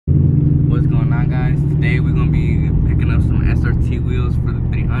today we're gonna be picking up some SRT wheels for the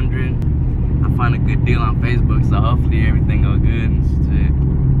 300. I found a good deal on Facebook, so hopefully everything goes good and shit.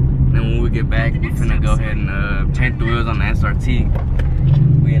 Then when we get back, we're finna go ahead and paint the wheels on the SRT.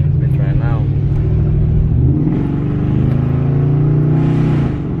 We in this bitch right now.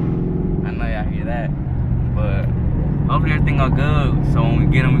 I know y'all hear that, but hopefully everything go good. So when we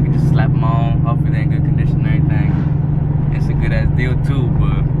get them, we can just slap them on. Hopefully they're in good condition and everything. It's a good ass deal too,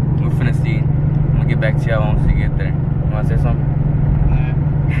 but we're finna see. I'm gonna get back to y'all once we get there. You wanna say something?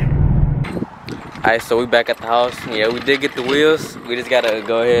 Alright, so we back at the house. Yeah, we did get the wheels. We just gotta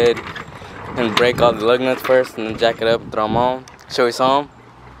go ahead and break all the lug nuts first and then jack it up and throw them on. Show you some?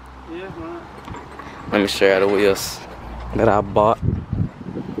 Yeah, man. Let me show you the wheels that I bought.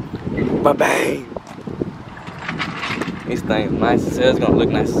 Bang! These things nice as hell. It's gonna look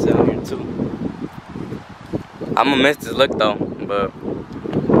nice as hell here too. I'm gonna miss this look though, but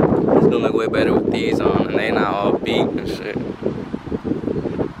it's gonna look way better with these on, and they not all beat and shit.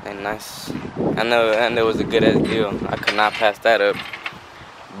 They nice. I know it was a good ass deal. I could not pass that up.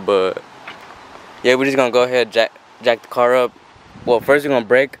 But yeah, we're just gonna go ahead and jack the car up. Well, first we're gonna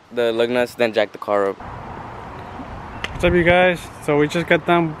break the lug nuts, then jack the car up. What's up, you guys? So we just got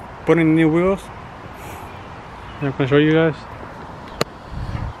done putting new wheels. I'm gonna show you guys.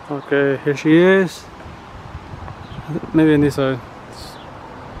 Okay, here she is. Maybe on this side.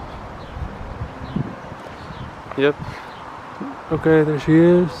 Yep. Okay, there she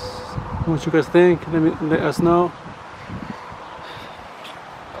is. What you guys think? Let us know.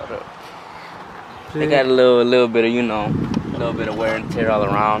 They got a little bit of, you know, a little bit of wear and tear all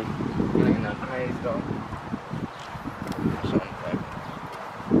around. Ain't nothing crazy though.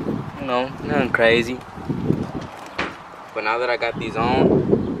 You know, nothing crazy. But now that I got these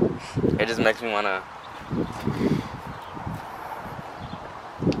on, it just makes me wanna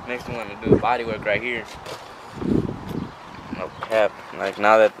do body work right here. No cap. Like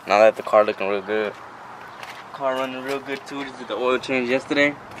now that the car looking real good. Car running real good too. Just did the oil change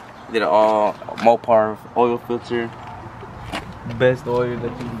yesterday. Did it all Mopar oil filter. Best oil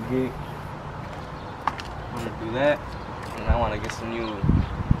that you can get. Wanna do that. And I wanna get some new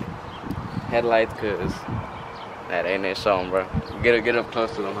headlights, cause that ain't it showing, bro. Get up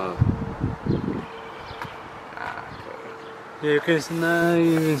close to them, huh? Yeah, because now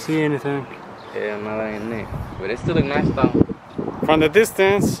you can see anything. Yeah, no, that ain't it. But it still look nice though. From the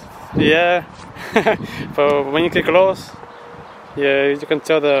distance, yeah. But when you get close, yeah, you can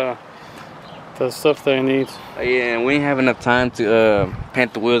tell the stuff that you need. Yeah, and we ain't have enough time to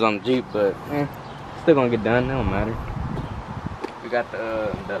paint the wheels on the Jeep, but still gonna get done. It don't matter. We got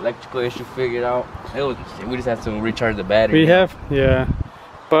the electrical issue figured out. We just have to recharge the battery. We have, yeah.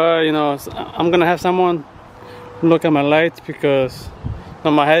 But you know, I'm gonna have someone look at my lights because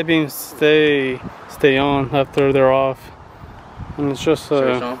my head beams stay on after they're off, and it's just Let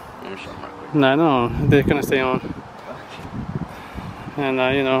me show them real quick. no, they're gonna stay on. And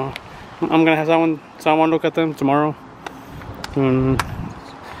you know, I'm gonna have someone look at them tomorrow, and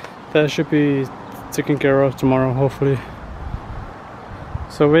that should be taken care of tomorrow, hopefully.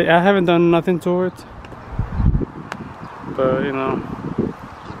 So I haven't done nothing to it, but you know,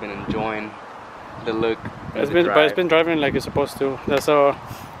 Just been enjoying the look. But it's been driving like it's supposed to. That's all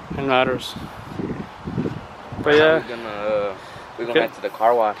it matters. But yeah, we're gonna head to the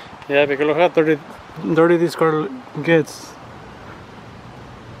car wash. Yeah, because look how dirty this car gets.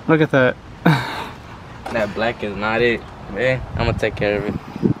 Look at that. That black is not it. Man, I'm gonna take care of it.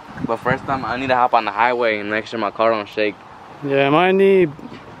 But first time, I need to hop on the highway and make sure my car don't shake. Yeah, might need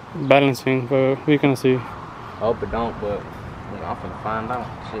balancing, but we can see. I hope it don't, but I'm gonna find out.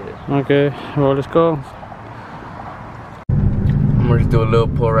 Shit. Okay, well, let's go. I'm gonna just do a little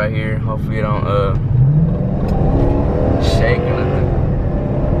pull right here. Hopefully it don't shake or nothing.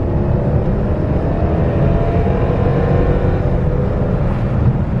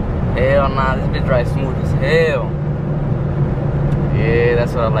 Hell nah, this bitch drives smooth as hell. Yeah,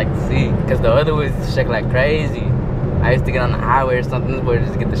 that's what I like to see. Cause the other ones shake like crazy. I used to get on the highway or something, this boy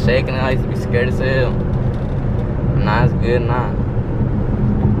just get the shaking, and I used to be scared as hell. Nah, it's good, nah.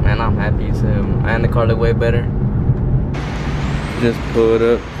 Man, I'm happy as hell. And the car look way better. Just pulled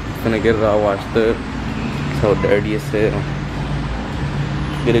up, gonna get it all washed up. So dirty as hell.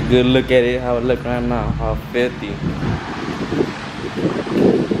 Get a good look at it, how it look right now, all filthy.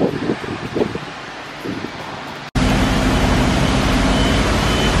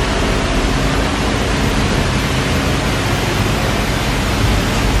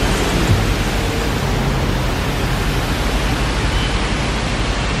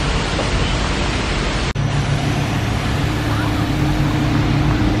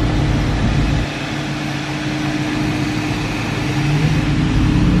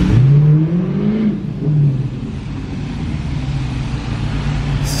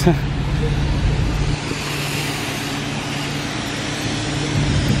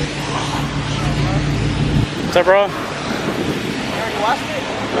 What's up, bro? You already washed it?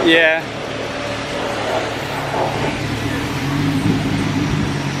 Yeah.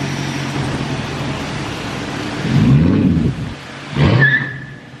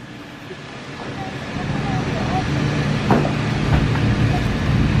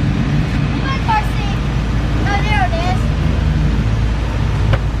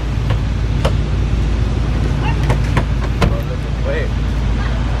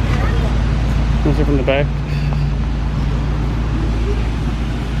 Let's see from the back.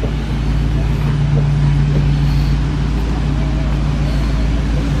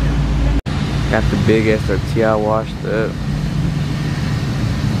 Got the big ass tortilla washed up.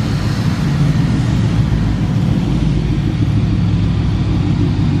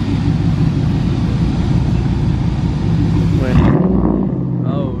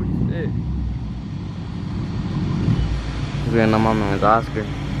 Oh shit. We're gonna my man's Oscar.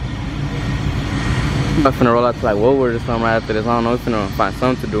 I'm finna roll out to like Woolworths or something right after this. I don't know, we're finna find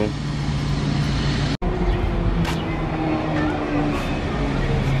something to do.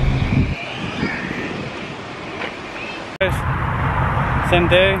 Same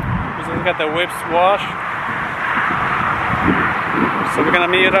day, we just got the whips washed. So we're gonna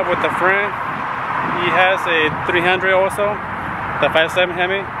meet up with a friend. He has a 300 also, the 5.7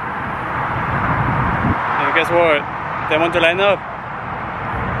 Hemi. And guess what? They want to line up.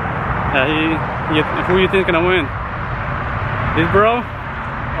 Who you think is gonna win? This bro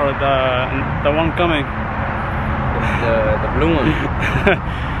or the one coming? The blue one.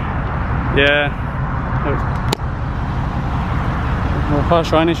 Yeah. Look how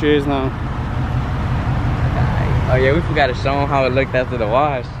shiny she is now. Oh yeah, we forgot to show them how it looked after the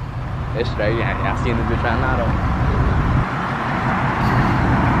wash. It's straight. Yeah, I seen this bitch right now though.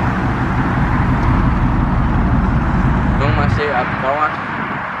 Doing my shit after the car wash.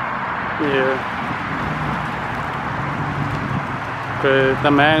 Yeah. Okay,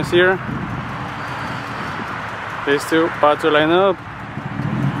 the man's here. They still about to line up.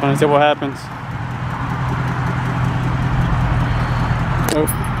 Wanna see what happens. Oh,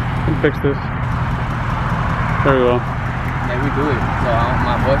 let me fix this. There we go. Yeah, we do it. So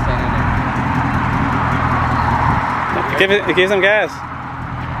my voice ain't in it. Give some gas.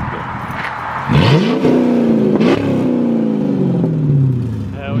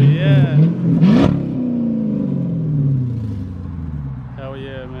 Hell yeah. Hell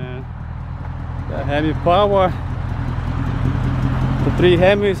yeah, man. The Hemi power. The 3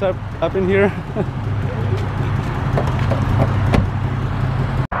 Hemis up in here.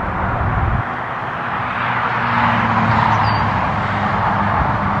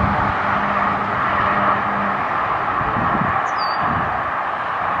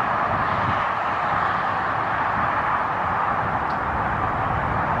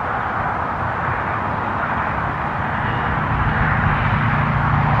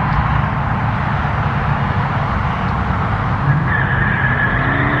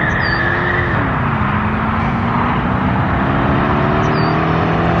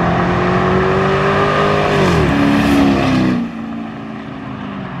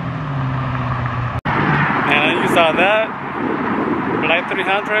 Saw that Black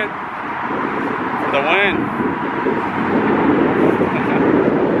 300 for the win.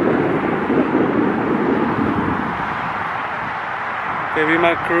 Maybe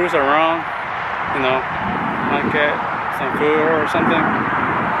my cruise around, you know, might get some food or something.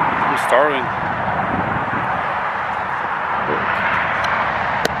 I'm starving.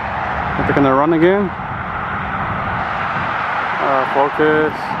 Are they gonna run again?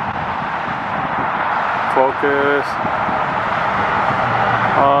 Focus. Focus.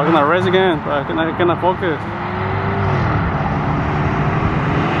 Oh, I'm gonna race again, but I cannot focus.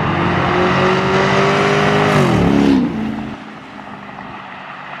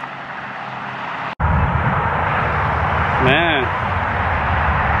 Man,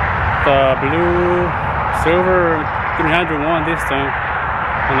 the blue silver 301 this time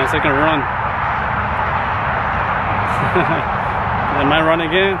on the second run. It might run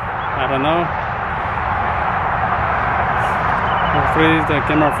again. I don't know. Hopefully the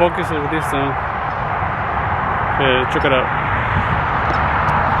camera focuses with this time. Okay, check it out.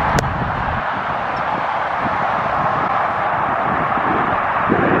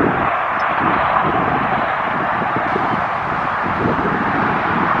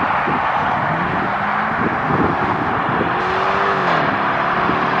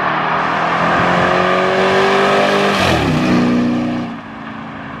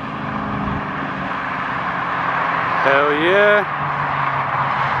 Hell yeah.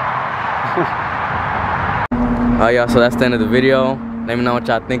 Alright y'all, so that's the end of the video. Let me know what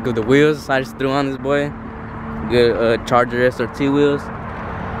y'all think of the wheels I just threw on this boy. good Charger SRT wheels.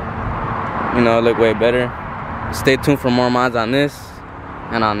 You know, look way better. Stay tuned for more mods on this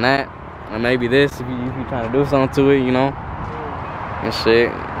and on that, and maybe this if you trying to do something to it, you know, and shit.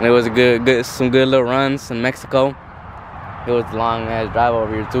 And it was a some good little runs in Mexico. It was a long ass drive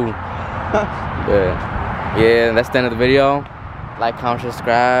over here too. But yeah, that's the end of the video. Like, comment,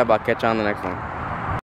 subscribe. I'll catch you on the next one.